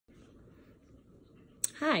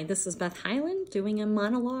Hi, this is Beth Hyland doing a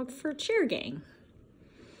monologue for Cheer Gang.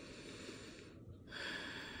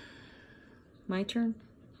 My turn?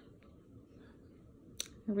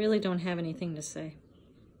 I really don't have anything to say.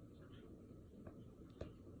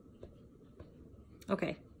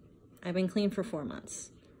 Okay, I've been clean for 4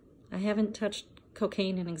 months. I haven't touched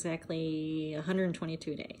cocaine in exactly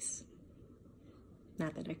 122 days.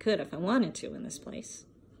 Not that I could if I wanted to in this place.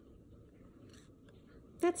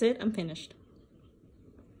 That's it, I'm finished.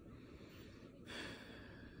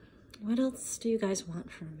 What else do you guys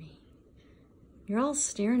want from me? You're all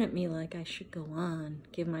staring at me like I should go on,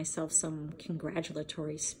 give myself some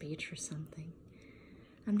congratulatory speech or something.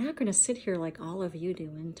 I'm not going to sit here like all of you do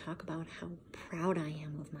and talk about how proud I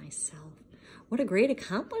am of myself. What a great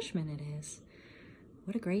accomplishment it is.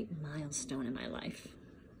 What a great milestone in my life.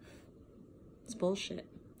 It's bullshit.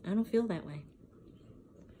 I don't feel that way.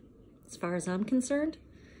 As far as I'm concerned,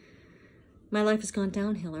 my life has gone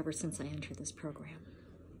downhill ever since I entered this program.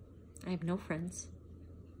 I have no friends.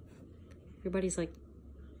 Everybody's like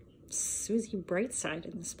Susie Brightside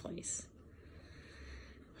in this place.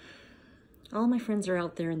 All my friends are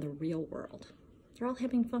out there in the real world. They're all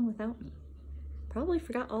having fun without me. Probably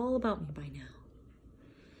forgot all about me by now.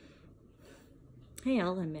 Hey,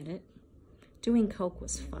 I'll admit it. Doing coke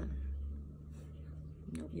was fun.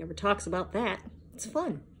 Nobody ever talks about that. It's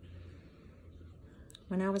fun.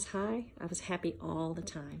 When I was high, I was happy all the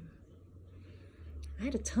time. I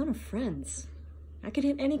had a ton of friends. I could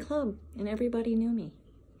hit any club and everybody knew me.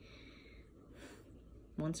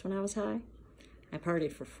 Once when I was high, I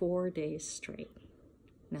partied for 4 days straight.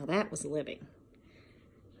 Now that was living.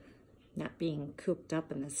 Not being cooped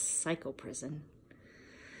up in this psycho prison.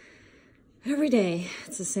 Every day,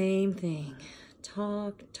 it's the same thing.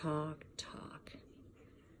 Talk, talk, talk.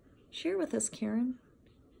 Share with us, Karen.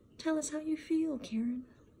 Tell us how you feel, Karen.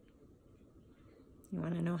 You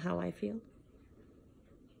want to know how I feel?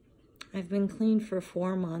 I've been clean for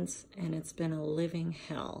 4 months, and it's been a living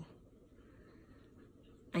hell.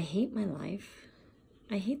 I hate my life.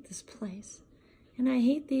 I hate this place. And I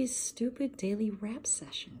hate these stupid daily rap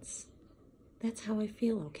sessions. That's how I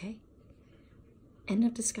feel, okay? End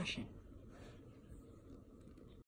of discussion.